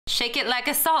Shake it like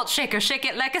a salt shaker, shake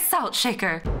it like a salt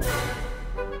shaker.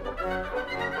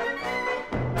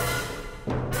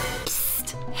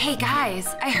 Hey guys,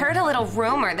 I heard a little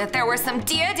rumor that there were some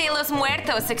Dia de los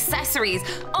Muertos accessories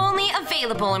only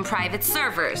available in private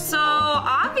servers. So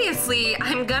obviously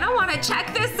I'm gonna wanna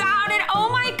check this out, and oh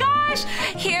my gosh,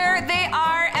 here they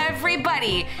are,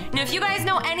 everybody. Now if you guys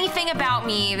know anything about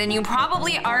me, then you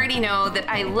probably already know that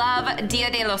I love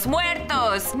Dia de los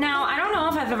Muertos. Now I don't know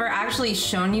if I've ever actually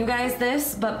shown you guys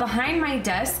this, but behind my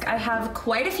desk I have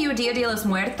quite a few Dia de los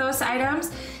Muertos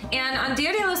items. And on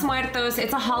Dia de los Muertos,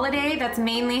 it's a holiday that's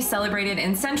mainly celebrated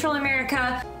in Central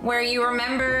America, where you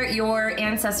remember your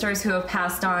ancestors who have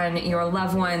passed on, your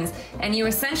loved ones, and you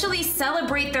essentially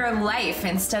celebrate their life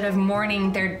instead of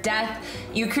mourning their death.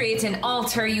 You create an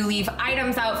altar, you leave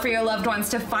items out for your loved ones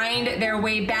to find their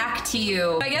way back to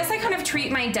you. I guess I kind of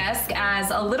treat my desk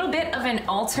as a little bit of an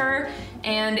altar,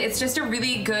 and it's just a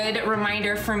really good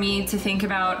reminder for me to think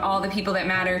about all the people that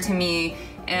matter to me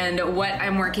and what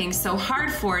I'm working so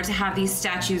hard for to have these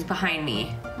statues behind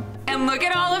me. And look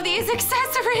at all of these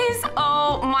accessories.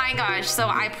 Oh my gosh, so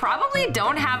I probably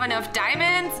don't have enough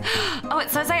diamonds. Oh, it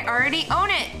says I already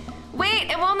own it. Wait,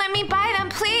 it won't let me buy them,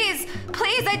 please.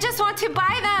 Please, I just want to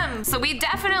buy them. So we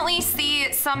definitely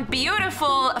see some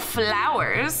beautiful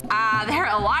flowers. There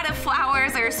are a lot of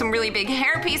flowers. There are some really big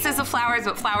hair pieces of flowers,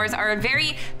 but flowers are a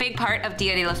very big part of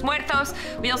Dia de los Muertos.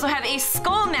 We also have a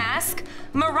skull mask,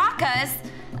 maracas,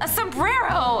 a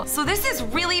sombrero. So this is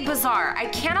really bizarre. I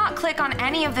cannot click on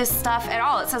any of this stuff at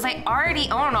all. It says I already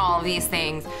own all of these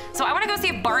things. So I wanna go see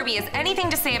if Barbie has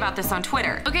anything to say about this on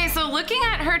Twitter. Okay, so looking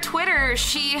at her Twitter,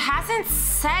 she hasn't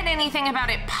said anything about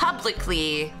it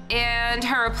publicly. And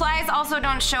her replies also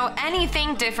don't show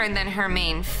anything different than her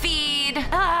main feed.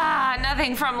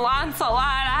 Nothing from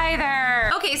Lancelot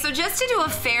either. Okay, so just to do a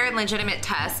fair and legitimate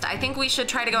test, I think we should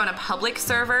try to go on a public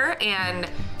server and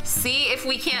see if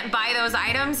we can't buy those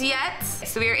items yet.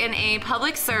 So we're in a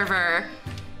public server.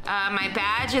 My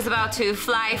badge is about to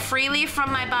fly freely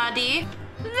from my body.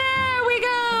 There we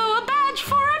go, a badge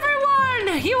for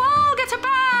everyone. You all get a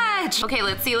badge. Okay,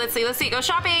 let's see, go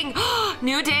shopping.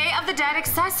 New Day of the Dead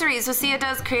accessories. So see, it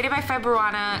does created by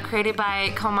Febrwana, created by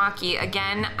Komaki.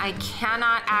 Again, I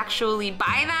cannot actually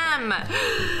buy them.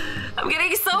 I'm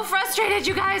getting so frustrated,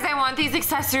 you guys. I want these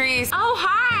accessories. Oh,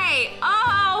 hi.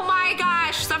 Oh my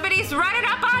gosh, somebody's running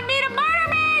up on me to murder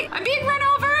me. I'm being run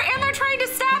over and they're trying to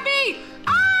stab me.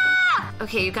 Ah!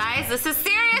 Okay, you guys, this is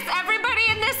serious. Everybody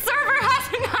in this server has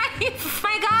a knife.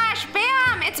 My gosh,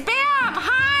 Bam, it's Bam.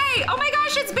 Hi. Oh my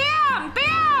gosh, it's Bam.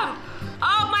 Bam.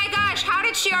 Oh my gosh, how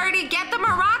did she already get the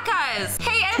maracas?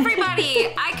 Hey,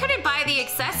 everybody. I couldn't buy the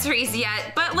accessories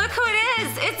yet, but look who it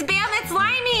is. It's Bam, it's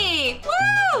Limey.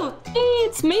 Woo! Hey,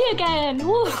 it's me again.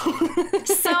 Woo.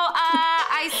 So,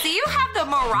 I see you have the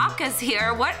maracas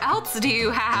here. What else do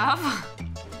you have?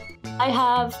 I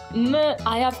have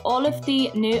all of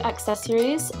the new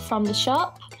accessories from the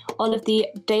shop, all of the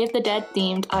Day of the Dead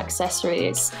themed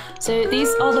accessories. So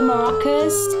these are the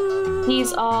maracas.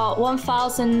 These are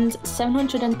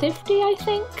 1,750, I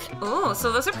think. Oh,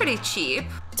 so those are pretty cheap.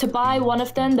 To buy one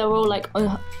of them, they're all like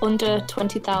under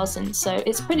 20,000, so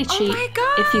it's pretty cheap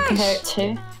if you compare it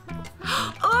to.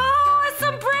 Oh, a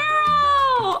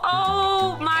sombrero!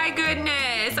 Oh my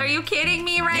goodness, are you kidding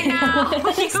me right now? You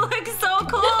look so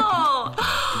cool.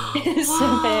 It's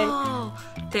so big.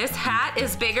 This hat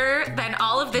is bigger than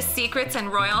all of the secrets in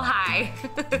Royal High.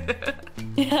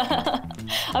 Yeah,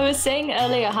 I was saying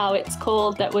earlier how it's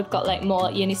cool that we've got like more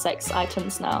unisex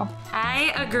items now.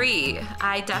 I agree.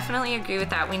 I definitely agree with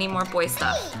that. We need more boy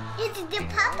stuff. Hey, it's the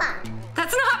Papa.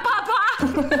 That's not Papa!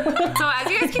 So as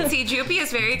you guys can see, Joopy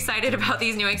is very excited about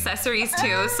these new accessories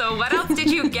too. So what else did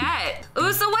you get?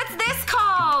 Ooh, so what's this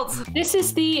called? This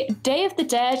is the Day of the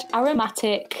Dead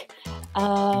aromatic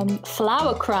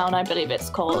flower crown, I believe it's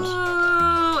called.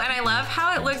 Ooh, and I love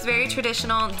how it looks very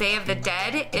traditional Day of the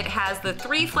Dead. It has the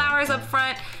 3 flowers up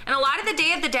front, and a lot of the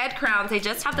Day of the Dead crowns, they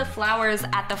just have the flowers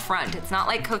at the front. It's not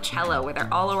like Coachella where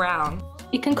they're all around.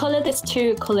 You can color this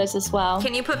 2 colors as well.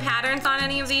 Can you put patterns on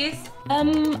any of these?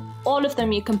 All of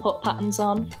them you can put patterns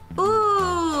on.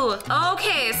 Ooh,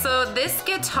 okay, so this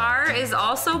guitar is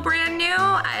also brand new.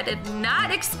 I did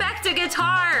not expect a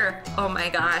guitar. Oh my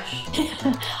gosh.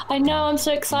 I know, I'm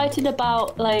so excited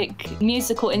about like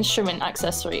musical instrument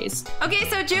accessories. Okay,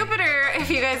 so Jupiter, if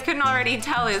you guys couldn't already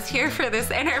tell, is here for this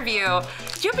interview.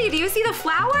 Jupiter, do you see the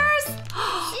flowers?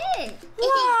 Shit.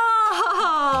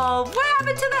 Whoa, what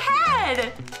happened to the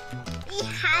head? We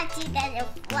had to get a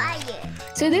flyer.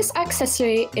 So this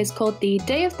accessory is called the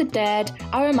Day of the Dead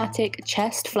aromatic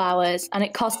chest flowers, and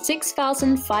it costs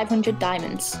 6,500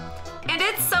 diamonds. And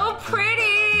it's so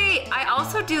pretty.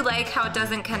 also do like how it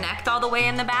doesn't connect all the way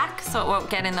in the back, so it won't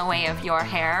get in the way of your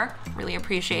hair. Really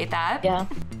appreciate that. Yeah.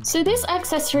 So this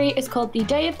accessory is called the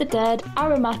Day of the Dead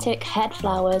Aromatic Head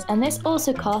Flowers, and this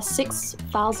also costs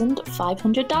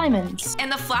 6,500 diamonds.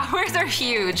 And the flowers are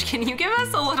huge. Can you give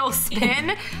us a little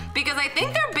spin? Because I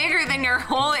think they're bigger than your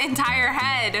whole entire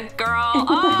head, girl.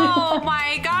 Oh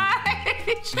my gosh. It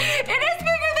is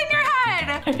bigger than your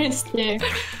head. It is too.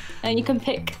 And you can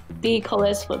pick the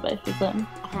colors for both of them.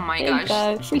 Oh my There gosh. you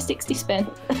go. 360 spin.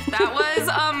 That was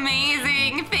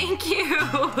amazing. Thank you.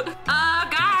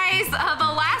 Guys,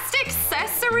 the last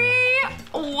accessory.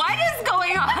 What is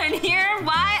going on here?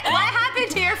 What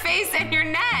happened to your face and your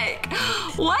neck?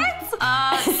 What?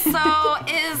 So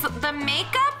is the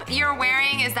makeup you're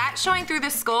wearing, is that showing through the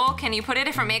skull? Can you put a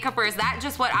different makeup, or is that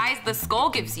just what eyes the skull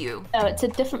gives you? No, it's a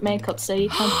different makeup, so you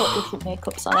can put different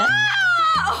makeups on it.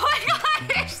 Oh my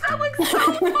gosh, that looks so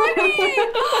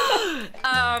funny.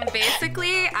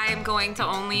 Basically, I'm going to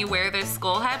only wear this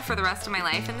skull head for the rest of my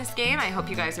life in this game. I hope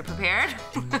you guys are prepared.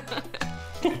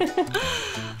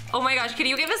 Oh my gosh, can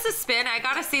you give us a spin? I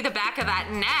gotta see the back of that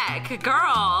neck, girl.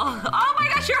 Oh my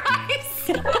gosh, your eyes.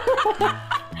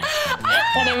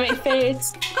 Anime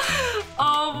face.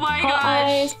 Oh my Hot gosh.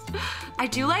 eyes. I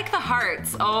do like the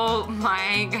hearts. Oh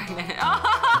my goodness.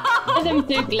 Some of them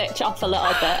do glitch off a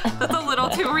little bit. That's a little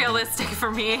too realistic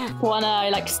for me. One eye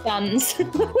like stands.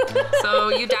 So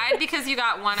you died because you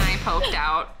got one eye poked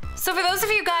out. So for those of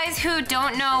you guys who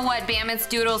don't know what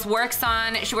𝒂𝒻𝑔𝐻𝑑oodles works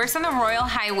on, she works on the Royale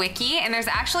High Wiki, and there's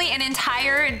actually an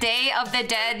entire Day of the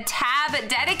Dead tab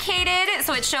dedicated.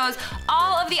 So it shows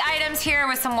all of the items here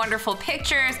with some wonderful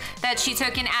pictures that she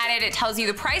took and added. It tells you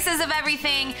the prices of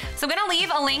everything. So I'm gonna leave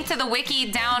a link to the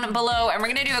wiki down below, and we're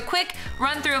gonna do a quick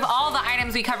run through of all the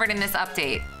items we covered in this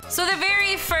update. So the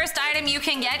very first item you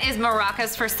can get is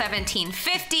maracas for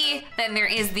 1750. Then there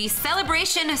is the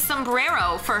Celebration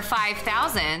Sombrero for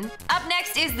 5,000. Up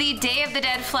next is the Day of the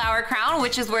Dead Flower Crown,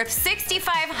 which is worth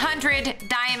 6,500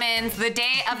 diamonds. The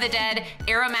Day of the Dead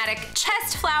Aromatic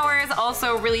Chest Flowers,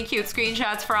 also really cute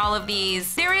screenshots for all of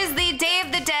these. There is the Day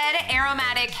of the Dead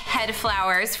Aromatic Head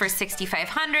Flowers for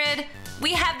 6,500.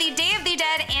 We have the Day of the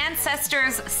Dead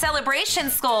Ancestors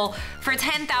Celebration Skull for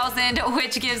 10,000,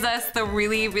 which gives us the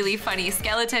really, really funny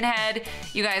skeleton head.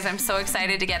 You guys, I'm so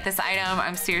excited to get this item.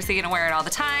 I'm seriously gonna wear it all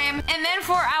the time. And then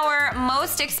for our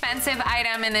most expensive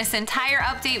item in this entire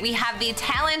update, we have the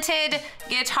Talented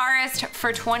Guitarist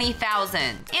for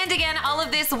 20,000. And again, all of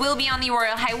this will be on the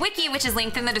Royale High Wiki, which is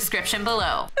linked in the description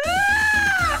below.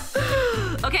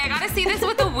 Okay, I gotta see this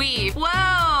with the weave. Whoa,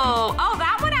 oh,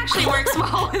 that one actually works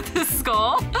well with the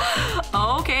skull.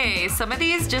 Okay, some of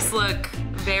these just look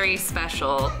very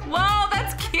special. Whoa,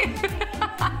 that's cute.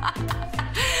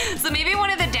 So maybe one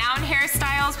of the down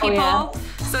hairstyles, people,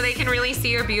 so they can really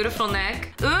see your beautiful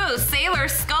neck. Ooh, Sailor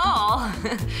Skull.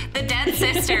 The dead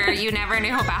sister you never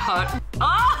knew about.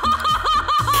 Oh,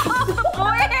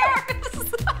 boy hairs.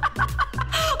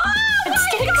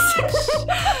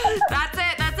 That's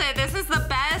it, that's it. This is the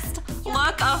best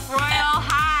look of Royale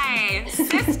High.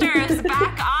 Sisters,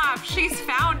 back off. She's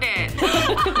found it.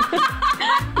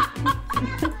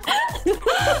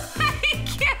 I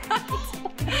can't.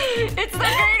 It's the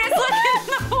greatest look in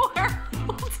the world.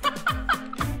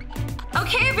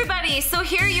 Okay, everybody, so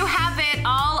here you have it.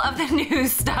 All of the new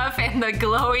stuff and the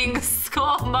glowing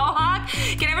skull mohawk.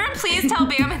 Can everyone please tell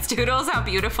𝒂𝒻𝑔𝐻𝑑oodles how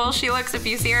beautiful she looks if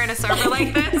you see her in a server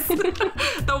like this?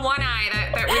 The one eye,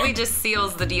 that really just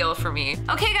seals the deal for me.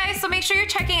 Okay guys, so make sure you're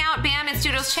checking out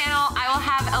𝒂𝒻𝑔𝐻𝑑oodles' channel. I will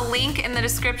have a link in the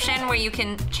description where you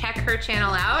can check her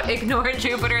channel out. Ignore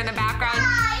Jupiter in the background.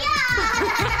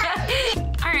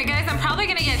 Alright guys, I'm probably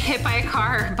gonna get hit by a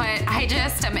car, but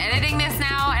I'm editing this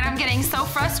now and I'm getting so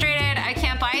frustrated. I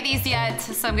can't buy these yet,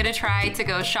 so I'm gonna try to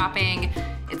go shopping.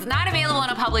 It's not available in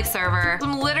a public server.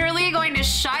 I'm literally going to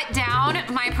shut down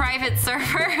my private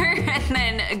server and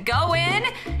then go in,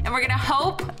 and we're gonna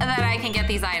hope that I can get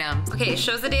these items. Okay,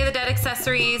 shows the Day of the Dead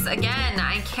accessories. Again,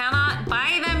 I cannot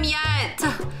buy them yet.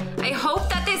 I hope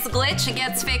that this glitch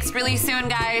gets fixed really soon,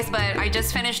 guys, but I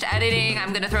just finished editing.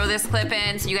 I'm gonna throw this clip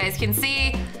in so you guys can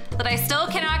see that I still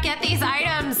cannot get these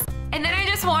items. And then I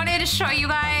just wanted to show you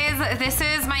guys, this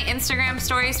is my Instagram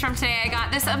stories from today. I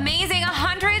got this amazing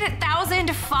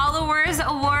 100,000 followers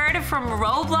award from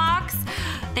Roblox.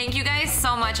 Thank you guys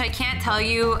so much. I can't tell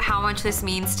you how much this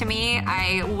means to me.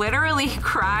 I literally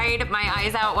cried my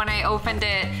eyes out when I opened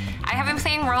it. I have been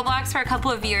playing Roblox for a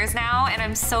couple of years now, and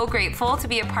I'm so grateful to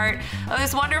be a part of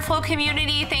this wonderful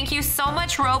community. Thank you so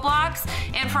much, Roblox,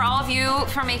 and for all of you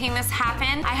for making this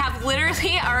happen. I have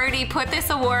literally already put this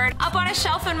award up on a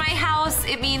shelf in my house.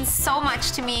 It means so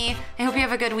much to me. I hope you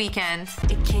have a good weekend.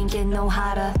 It can't get no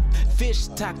hotter. Fish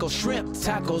taco, shrimp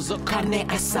tacos, or carne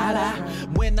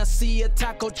asada. When I see a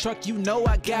taco truck, you know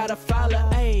I gotta follow.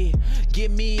 Hey,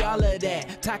 give me all of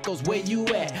that. Tacos, where you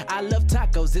at? I love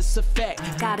tacos, it's a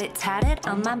fact. Got it tatted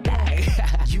on my back.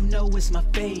 You know it's my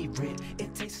favorite.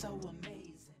 It tastes so